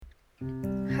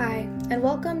Hi, and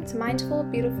welcome to Mindful,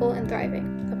 Beautiful, and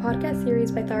Thriving, a podcast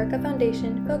series by Tharaka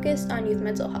Foundation focused on youth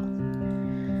mental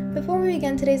health. Before we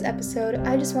begin today's episode,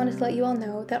 I just wanted to let you all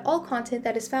know that all content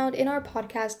that is found in our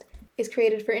podcast is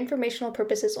created for informational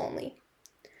purposes only.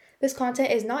 This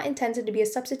content is not intended to be a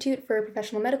substitute for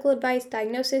professional medical advice,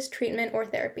 diagnosis, treatment, or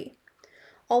therapy.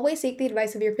 Always seek the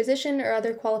advice of your physician or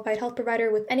other qualified health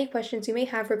provider with any questions you may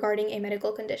have regarding a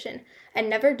medical condition, and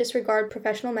never disregard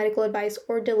professional medical advice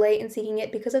or delay in seeking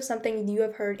it because of something you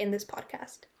have heard in this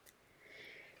podcast.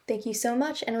 Thank you so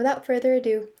much, and without further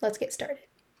ado, let's get started.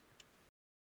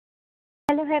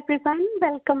 Hello everyone,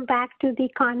 welcome back to the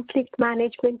Conflict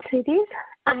Management series.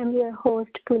 I'm your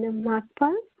host Poonam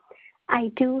Nagpal.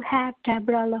 I do have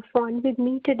Deborah Lafon with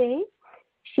me today.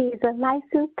 She is a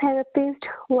licensed therapist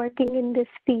working in this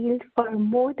field for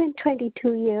more than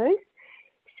 22 years.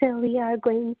 So we are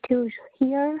going to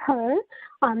hear her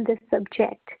on this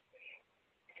subject.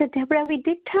 So Deborah, we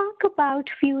did talk about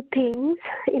few things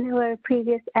in our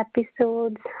previous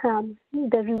episodes,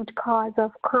 the root cause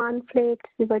of conflict.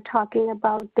 We were talking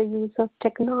about the use of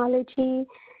technology.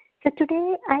 So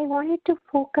today I wanted to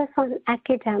focus on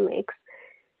academics.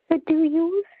 So do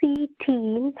you see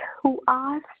teens who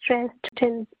are stressed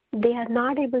and they are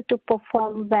not able to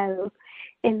perform well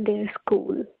in their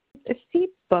school? I see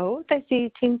both. I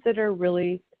see teens that are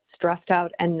really stressed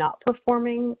out and not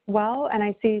performing well, and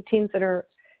I see teens that are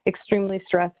extremely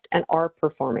stressed and are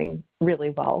performing really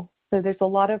well. So there's a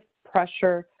lot of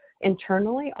pressure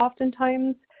internally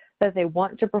oftentimes that they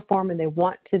want to perform and they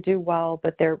want to do well,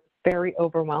 but they're very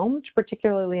overwhelmed,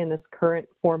 particularly in this current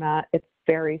format. It's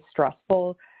very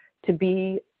stressful to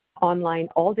be online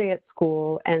all day at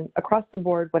school, and across the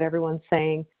board, what everyone's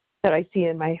saying that I see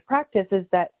in my practice is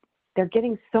that they're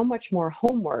getting so much more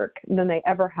homework than they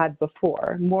ever had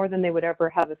before, more than they would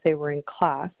ever have if they were in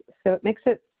class. So it makes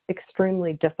it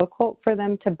extremely difficult for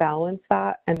them to balance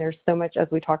that. And there's so much, as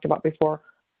we talked about before,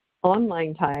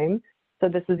 online time. So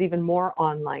this is even more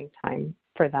online time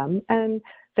for them. And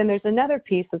then there's another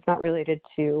piece that's not related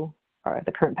to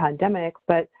the current pandemic,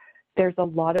 but there's a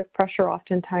lot of pressure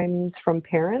oftentimes from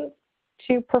parents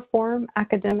to perform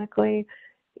academically,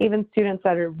 even students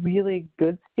that are really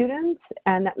good students,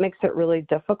 and that makes it really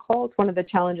difficult. One of the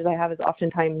challenges I have is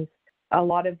oftentimes a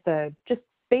lot of the just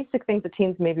basic things that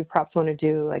teens maybe perhaps want to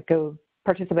do, like go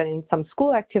participate in some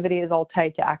school activity, is all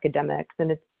tied to academics, and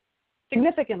it's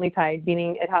significantly tied,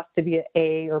 meaning it has to be an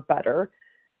A or better,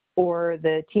 or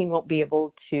the teen won't be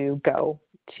able to go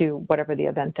to whatever the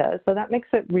event is. So that makes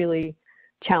it really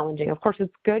challenging. Of course,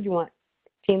 it's good. You want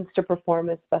teens to perform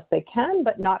as best they can,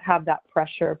 but not have that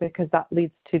pressure, because that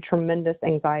leads to tremendous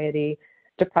anxiety,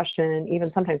 depression,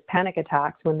 even sometimes panic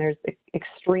attacks when there's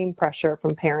extreme pressure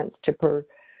from parents to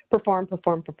perform,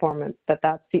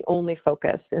 that's the only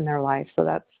focus in their life.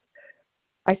 So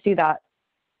I see that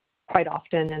quite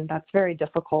often, and that's very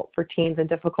difficult for teens and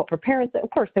difficult for parents. Of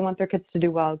course, they want their kids to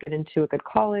do well, get into a good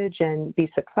college and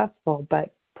be successful,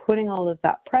 but putting all of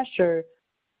that pressure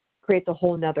creates a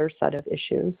whole nother set of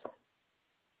issues.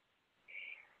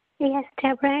 Yes,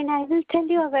 Deborah, and I will tell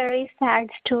you a very sad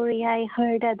story I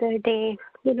heard other day.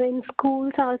 In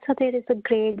schools also there is a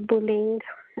grade bullying.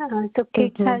 So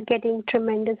kids are getting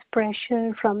tremendous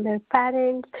pressure from their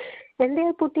parents, and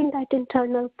they're putting that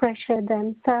internal pressure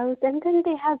themselves, and then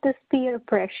they have this peer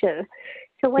pressure.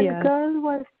 So one girl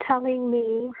was telling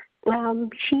me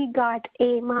she got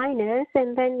A minus,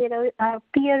 and then, a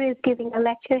peer is giving a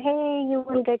lecture, hey, you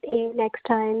will get A next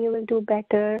time, you will do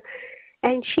better.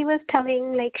 And she was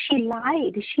telling, she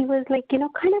lied. She was kind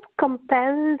of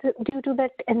compelled due to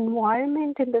that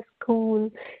environment in the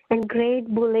school and grade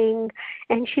bullying.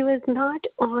 And she was not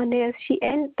honest.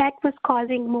 And that was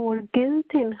causing more guilt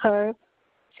in her.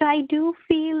 So I do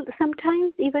feel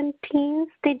sometimes even teens,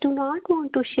 they do not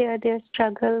want to share their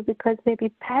struggle because maybe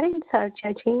parents are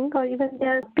judging, or even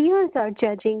their peers are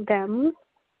judging them.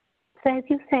 So as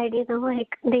you said,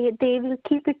 they will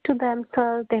keep it to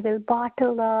themselves, they will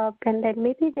bottle up, and then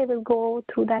maybe they will go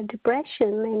through that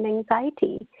depression and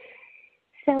anxiety.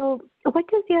 So what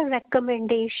is your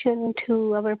recommendation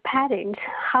to our parents,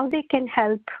 how they can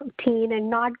help teen and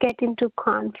not get into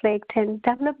conflict and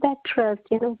develop that trust?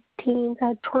 Teens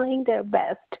are trying their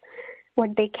best, what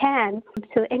they can.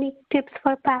 So any tips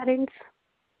for parents?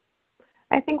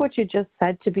 I think what you just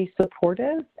said, to be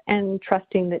supportive and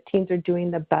trusting that teens are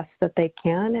doing the best that they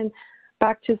can. And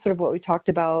back to sort of what we talked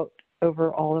about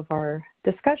over all of our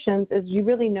discussions, is you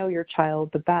really know your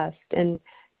child the best, and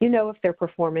you know if they're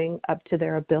performing up to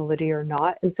their ability or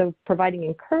not. And so providing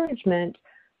encouragement,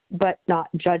 but not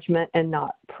judgment and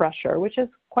not pressure, which is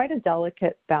quite a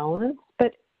delicate balance,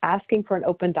 but asking for an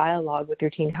open dialogue with your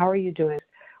teen. How are you doing?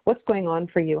 what's going on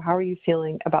for you? How are you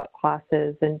feeling about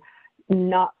classes? And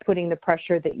not putting the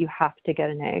pressure that you have to get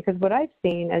an A. Because what I've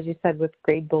seen, as you said, with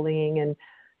grade bullying, and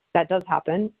that does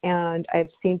happen, and I've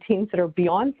seen teens that are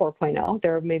beyond 4.0,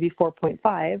 they're maybe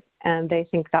 4.5, and they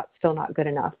think that's still not good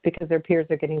enough because their peers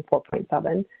are getting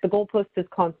 4.7. The goalpost is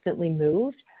constantly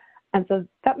moved, and so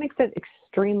that makes it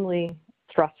extremely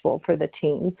stressful for the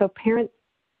teen. So parents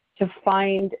to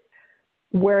find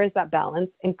where is that balance,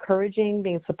 encouraging,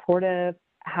 being supportive,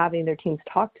 having their teens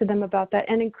talk to them about that,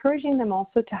 and encouraging them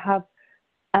also to have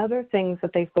other things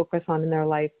that they focus on in their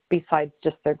life besides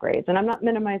just their grades. And I'm not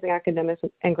minimizing academics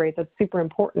and grades, that's super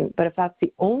important, but if that's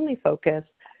the only focus,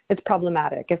 it's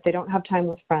problematic. If they don't have time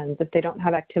with friends, if they don't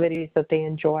have activities that they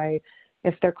enjoy,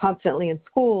 if they're constantly in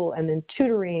school and then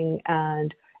tutoring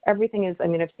and everything is, I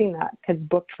mean, I've seen that, kids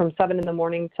booked from 7 in the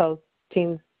morning till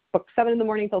teens booked 7 in the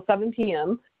morning till 7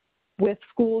 p.m. with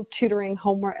school, tutoring,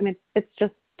 homework. I mean, it's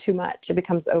just too much. It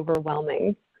becomes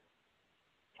overwhelming.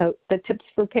 So the tips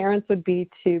for parents would be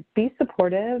to be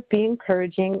supportive, be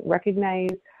encouraging,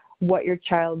 recognize what your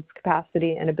child's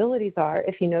capacity and abilities are.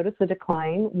 If you notice a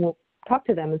decline, we'll talk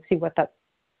to them and see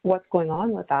what's going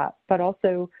on with that. But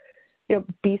also,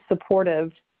 be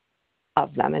supportive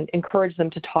of them and encourage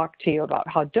them to talk to you about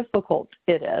how difficult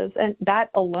it is. And that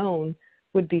alone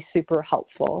would be super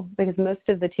helpful because most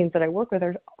of the teens that I work with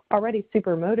are already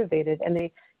super motivated and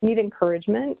they need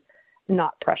encouragement,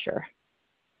 not pressure.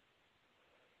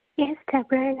 Yes,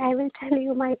 Deborah, and I will tell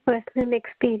you my personal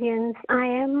experience. I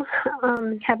am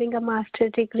having a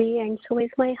master's degree, and so is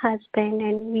my husband,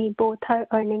 and we both are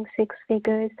earning 6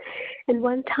 figures. And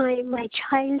one time my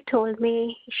child told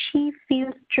me she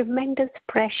feels tremendous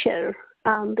pressure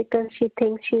because she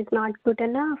thinks she's not good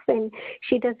enough, and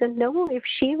she doesn't know if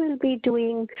she will be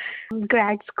doing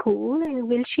grad school and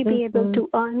will she be able to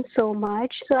earn so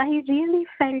much. So I really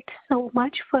felt so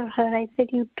much for her. I said,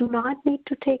 you do not need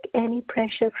to take any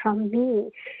pressure from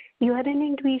me. You are an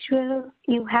individual.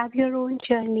 You have your own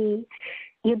journey.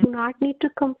 You do not need to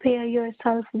compare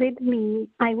yourself with me.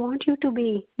 I want you to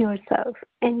be yourself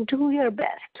and do your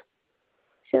best.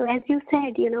 So as you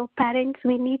said, parents,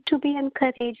 we need to be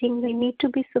encouraging, we need to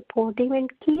be supportive and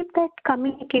keep that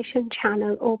communication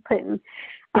channel open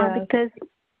because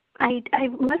I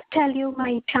must tell you,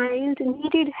 my child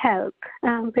needed help,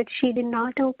 but she did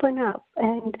not open up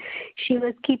and she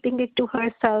was keeping it to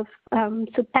herself.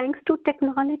 So thanks to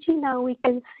technology, now we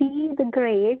can see the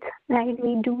grades, right?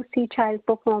 We do see child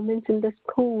performance in the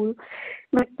school,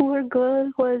 but poor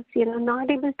girl was,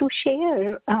 not able to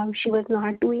share. She was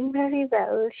not doing very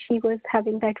well. She was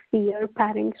having that fear,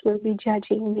 parents will be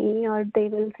judging me or they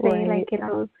will say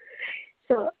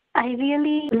so I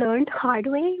really learned hard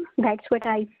way. That's what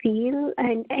I feel.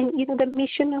 And the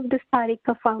mission of the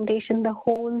Sarika Foundation, the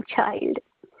whole child.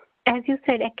 As you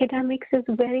said, academics is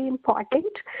very important.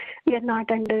 We are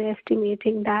not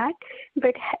underestimating that.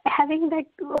 But having that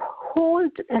whole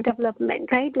development,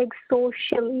 right? Like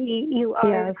socially, you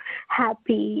are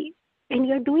happy and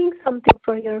you're doing something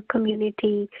for your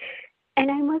community. And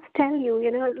I must tell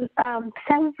you,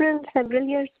 several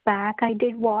years back, I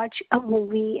did watch a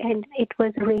movie and it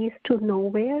was Race to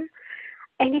Nowhere.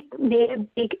 And it made a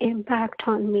big impact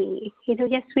on me.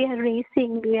 Yes, we are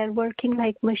racing, we are working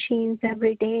like machines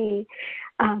every day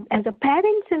as a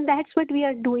parents, and that's what we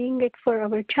are doing it for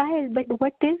our child. But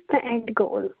what is the end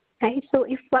goal? Right? So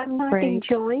if I'm not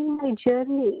enjoying my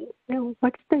journey,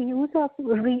 what's the use of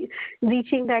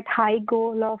reaching that high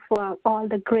goal of all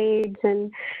the grades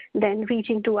and then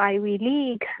reaching to Ivy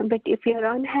League? But if you're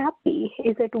unhappy,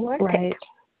 is it worth it?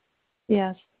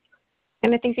 Yes.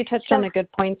 And I think you touched on a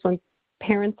good point. When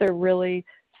parents are really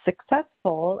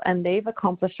successful and they've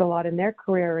accomplished a lot in their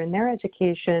career, in their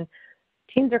education,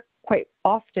 teens are quite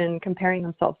often comparing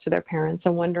themselves to their parents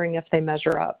and wondering if they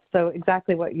measure up. So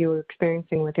exactly what you were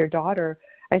experiencing with your daughter,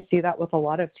 I see that with a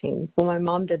lot of teens. Well, my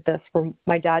mom did this, or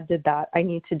my dad did that. I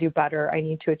need to do better. I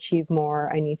need to achieve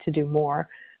more. I need to do more.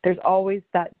 There's always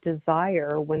that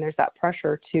desire when there's that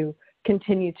pressure to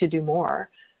continue to do more.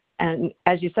 And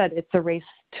as you said, it's a race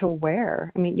to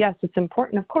where? I mean, yes, it's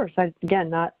important, of course.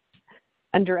 Again, not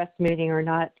underestimating or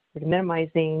not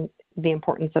minimizing the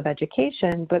importance of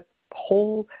education, but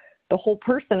the whole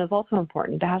person is also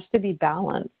important. There has to be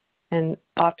balance. And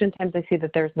oftentimes I see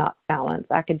that there's not balance.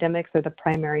 Academics are the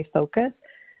primary focus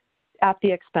at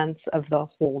the expense of the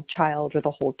whole child or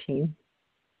the whole teen.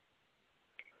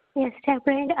 Yes,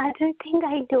 Deborah. And other thing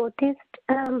I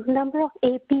noticed, number of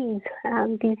APs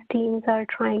these teens are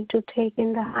trying to take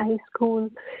in the high school.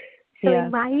 So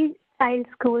in my child's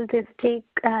school district,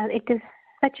 it is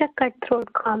such a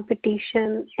cutthroat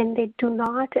competition, and they do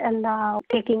not allow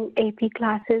taking AP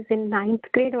classes in ninth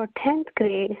grade or 10th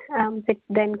grade. But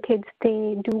then kids,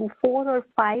 they do 4 or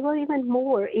 5 or even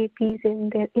more APs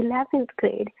in their 11th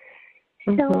grade.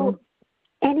 So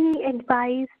any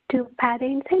advice to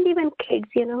parents and even kids,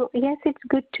 yes, it's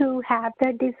good to have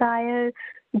that desire,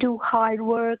 do hard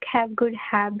work, have good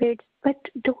habits, but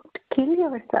don't kill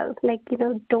yourself.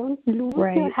 Don't lose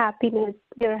your happiness,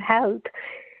 your health.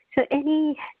 So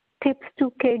any tips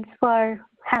to kids for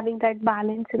having that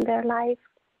balance in their life?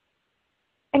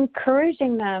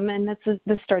 Encouraging them, and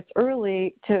this starts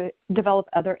early, to develop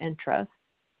other interests,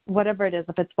 whatever it is,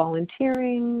 if it's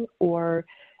volunteering or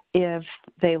if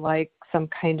they like some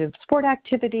kind of sport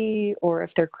activity, or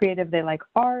if they're creative, they like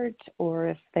art, or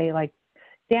if they like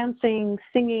dancing,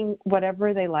 singing,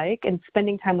 whatever they like, and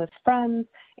spending time with friends,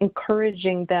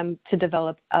 encouraging them to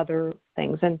develop other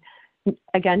things. And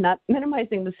again, not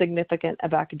minimizing the significance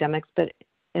of academics, but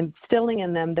instilling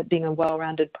in them that being a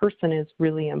well-rounded person is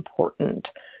really important.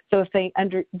 So if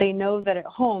they know that at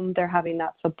home they're having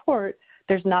that support,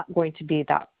 there's not going to be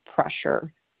that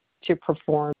pressure to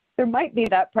perform. There might be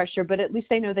that pressure, but at least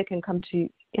they know they can come to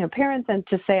parents and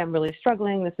to say, I'm really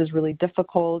struggling, this is really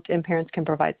difficult, and parents can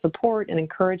provide support and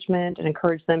encouragement and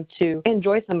encourage them to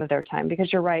enjoy some of their time,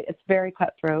 because you're right, it's very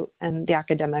cutthroat, and the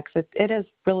academics, it is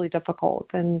really difficult,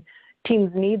 and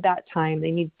teens need that time,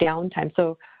 they need downtime.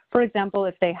 So for example,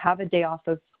 if they have a day off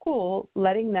of school,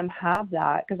 letting them have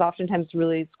that, because oftentimes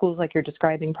really schools like you're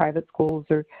describing, private schools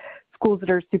or schools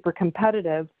that are super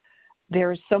competitive,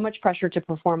 there's so much pressure to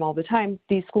perform all the time.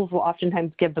 These schools will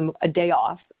oftentimes give them a day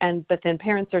off, but then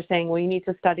parents are saying, well, you need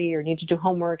to study or you need to do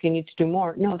homework, you need to do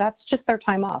more. No, that's just their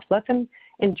time off. Let them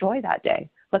enjoy that day.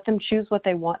 Let them choose what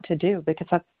they want to do, because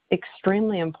that's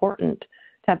extremely important to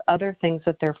have other things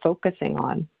that they're focusing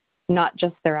on, not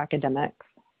just their academics.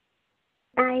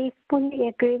 I fully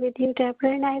agree with you,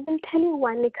 Deborah, and I will tell you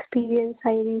one experience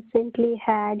I recently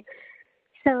had.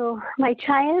 So my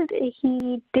child,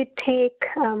 he did take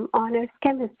honors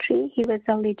chemistry. He was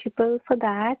eligible for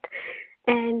that.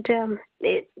 And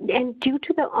due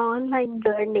to the online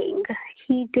learning,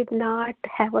 he did not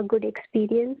have a good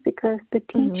experience, because the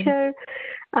teacher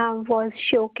was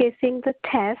showcasing the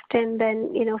test and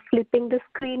then, flipping the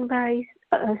screen very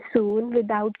soon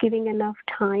without giving enough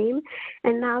time.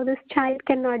 And now this child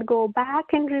cannot go back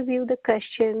and review the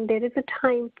question. There is a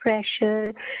time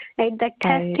pressure. Right? That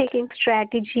test-taking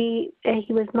strategy,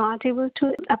 he was not able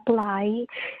to apply.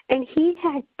 And he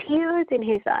had tears in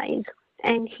his eyes.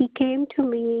 And he came to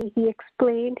me, he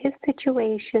explained his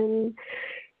situation.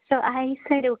 So I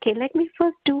said, okay, let me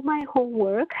first do my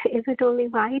homework. Is it only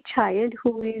my child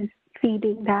who is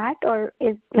feeding that, or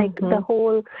is the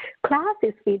whole class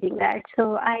is feeding that?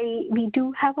 So we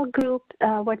do have a group,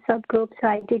 WhatsApp group, so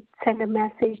I did send a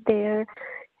message there.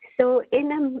 So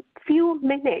in a few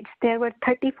minutes, there were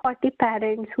 30, 40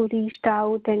 parents who reached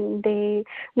out, and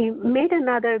we made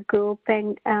another group,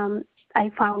 and I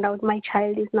found out my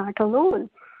child is not alone.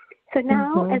 So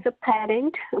now as a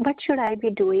parent, what should I be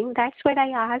doing? That's what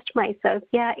I asked myself.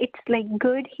 Yeah, it's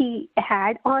good he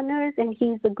had honors and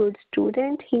he's a good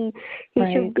student. He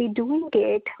should be doing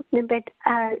it, but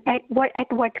at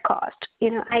what cost?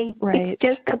 It's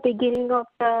just the beginning of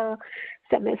the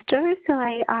semester. So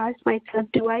I asked myself,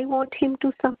 do I want him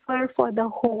to suffer for the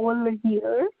whole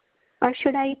year, or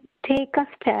should I take a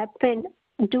step and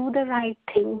do the right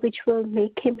thing which will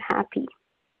make him happy?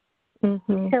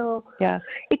 So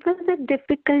it was a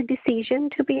difficult decision,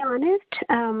 to be honest.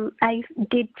 I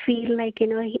did feel like,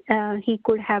 he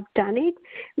could have done it,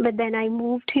 but then I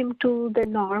moved him to the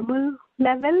normal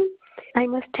level. I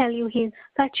must tell you, he's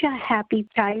such a happy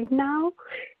child now,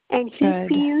 and he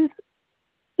feels,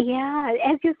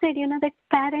 as you said, that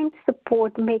parent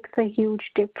support makes a huge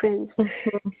difference.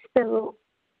 So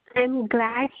I'm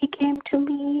glad he came to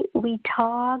me. We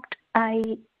talked. I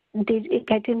did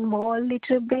get involved a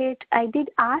little bit. I did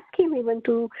ask him even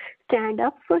to stand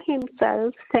up for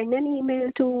himself, send an email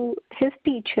to his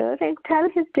teacher and tell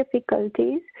his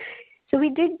difficulties. So we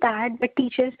did that, but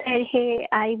teacher said, hey,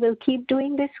 I will keep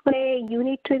doing this way. You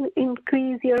need to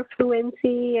increase your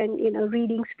fluency and,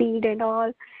 reading speed and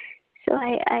all. So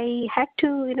I had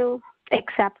to,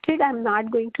 accept it. I'm not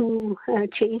going to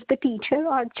change the teacher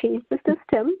or change the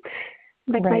system,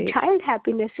 but my child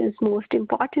happiness is most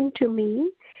important to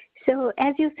me. So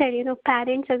as you said,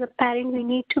 parents, as a parent, we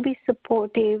need to be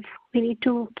supportive. We need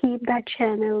to keep that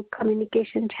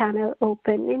communication channel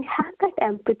open and have that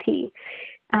empathy.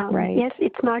 Yes,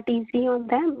 it's not easy on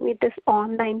them with this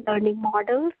online learning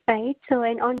models, right? So,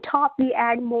 and on top, we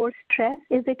add more stress.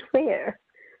 Is it fair?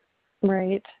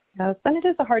 Right. Yes, and it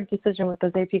is a hard decision with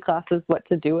those AP classes, what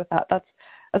to do with that. That's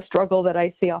a struggle that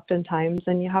I see oftentimes,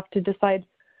 and you have to decide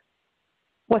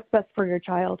what's best for your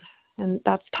child. And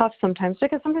that's tough sometimes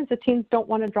because sometimes the teens don't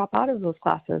want to drop out of those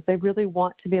classes. They really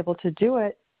want to be able to do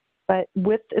it. But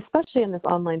especially in this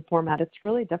online format, it's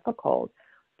really difficult.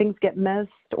 Things get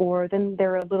missed, or then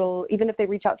they're even if they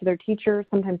reach out to their teacher,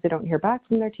 sometimes they don't hear back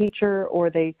from their teacher, or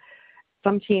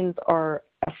some teens are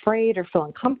afraid or feel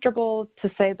uncomfortable to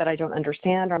say that I don't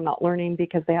understand or I'm not learning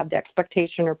because they have the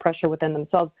expectation or pressure within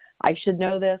themselves. I should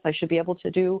know this. I should be able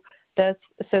to do this.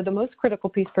 So the most critical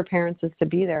piece for parents is to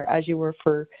be there as you were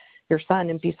for your son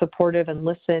and be supportive and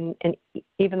listen. And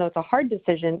even though it's a hard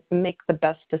decision, make the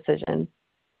best decision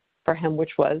for him,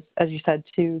 which was, as you said,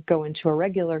 to go into a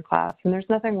regular class. And there's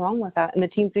nothing wrong with that. And the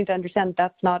teens need to understand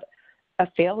that's not a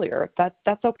failure.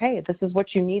 That's okay. This is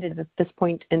what you needed at this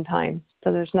point in time.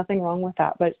 So there's nothing wrong with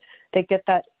that. But they get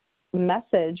that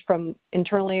message from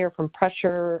internally or from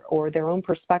pressure or their own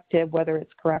perspective, whether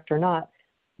it's correct or not,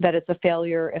 that it's a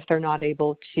failure if they're not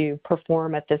able to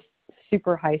perform at this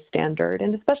super high standard.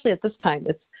 And especially at this time,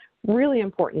 it's really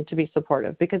important to be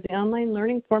supportive because the online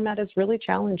learning format is really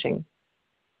challenging.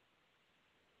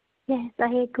 Yes,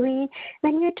 I agree.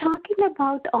 When you're talking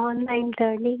about online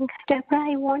learning,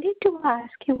 Deborah, I wanted to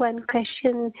ask you one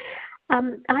question. Are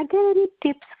there any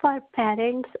tips for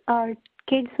parents or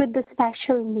kids with the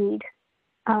special need?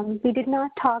 We did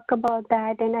not talk about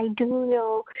that, and I do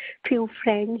know few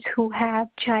friends who have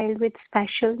child with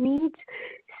special needs.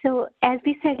 So as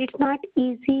we said, it's not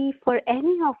easy for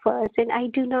any of us, and I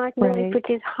do not know if it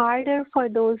is harder for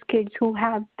those kids who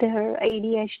have their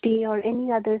ADHD or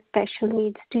any other special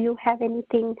needs. Do you have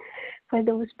anything for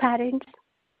those parents?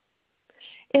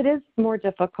 It is more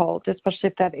difficult, especially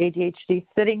if that ADHD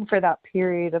sitting for that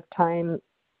period of time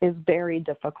is very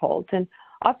difficult. And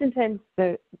oftentimes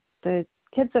the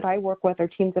kids that I work with or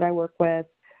teams that I work with,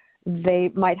 they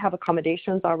might have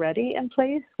accommodations already in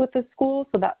place with the school,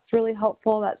 so that's really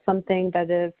helpful. That's something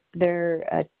that if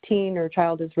their teen or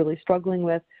child is really struggling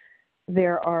with,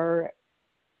 there are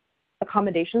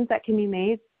accommodations that can be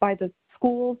made by the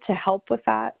school to help with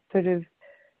that, sort of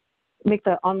make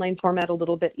the online format a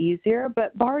little bit easier.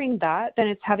 But barring that, then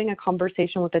it's having a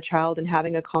conversation with the child and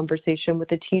having a conversation with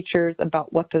the teachers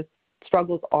about what the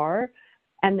struggles are,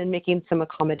 and then making some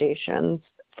accommodations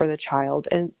for the child.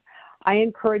 And I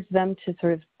encourage them to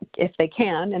sort of, if they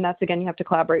can, and that's again, you have to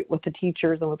collaborate with the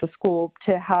teachers and with the school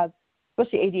to have,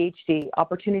 especially ADHD,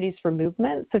 opportunities for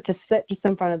movement. So to sit just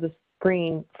in front of the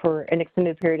screen for an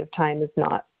extended period of time is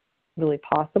not really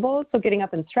possible. So getting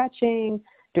up and stretching,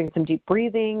 doing some deep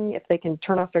breathing, if they can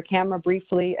turn off their camera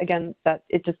briefly, again, that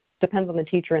it just depends on the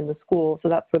teacher and the school. So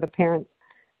that's where the parents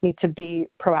need to be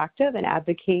proactive and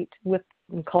advocate with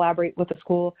and collaborate with the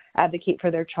school, advocate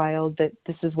for their child that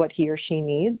this is what he or she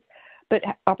needs. But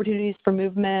opportunities for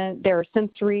movement, there are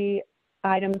sensory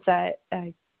items that,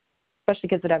 especially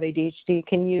kids that have ADHD,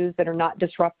 can use that are not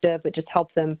disruptive, but just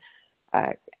help them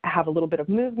have a little bit of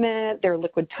movement. There are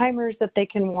liquid timers that they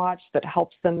can watch that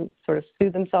helps them sort of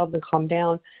soothe themselves and calm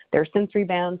down. There are sensory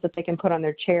bands that they can put on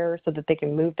their chair so that they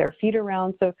can move their feet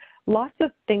around. So lots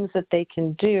of things that they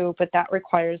can do, but that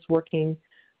requires working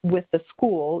with the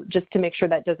school just to make sure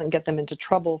that doesn't get them into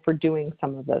trouble for doing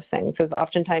some of those things. Because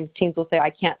oftentimes teens will say, I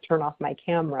can't turn off my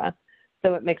camera.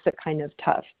 So it makes it kind of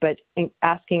tough. But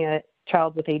asking a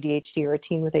child with ADHD or a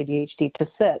teen with ADHD to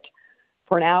sit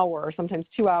for an hour or sometimes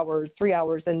 2 hours, 3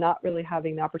 hours, and not really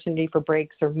having the opportunity for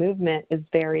breaks or movement is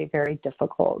very, very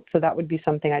difficult. So that would be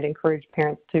something I'd encourage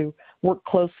parents to work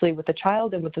closely with the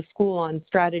child and with the school on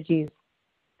strategies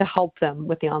to help them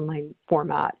with the online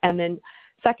format. And then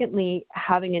secondly,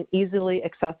 having an easily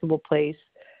accessible place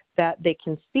that they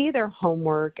can see their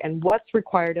homework and what's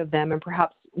required of them and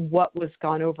perhaps what was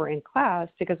gone over in class,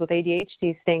 because with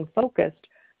ADHD, staying focused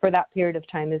for that period of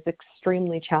time is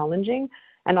extremely challenging.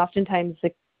 And oftentimes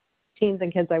the teens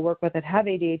and kids I work with that have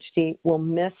ADHD will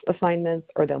miss assignments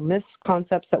or they'll miss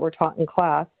concepts that were taught in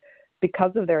class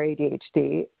because of their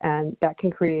ADHD, and that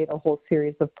can create a whole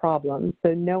series of problems.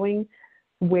 So knowing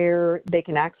where they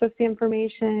can access the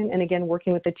information, and again,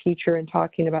 working with the teacher and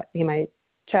talking about, hey, my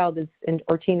child is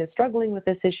or teen is struggling with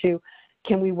this issue,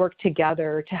 can we work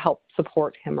together to help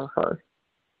support him or her?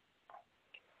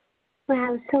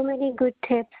 Wow, so many good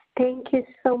tips. Thank you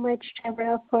so much,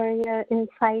 Deborah, for your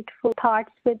insightful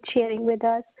thoughts with sharing with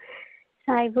us.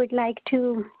 I would like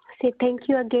to say thank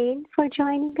you again for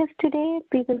joining us today.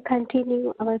 We will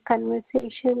continue our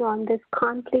conversation on this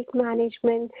conflict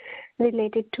management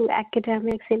related to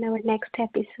academics in our next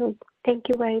episode. Thank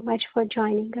you very much for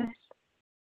joining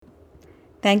us.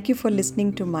 Thank you for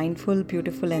listening to Mindful,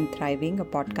 Beautiful and Thriving, a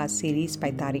podcast series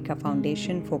by Tarika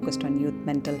Foundation focused on youth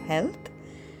mental health.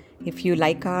 If you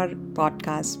like our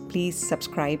podcast, please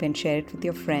subscribe and share it with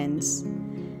your friends.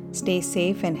 Stay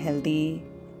safe and healthy.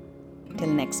 Till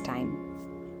next time.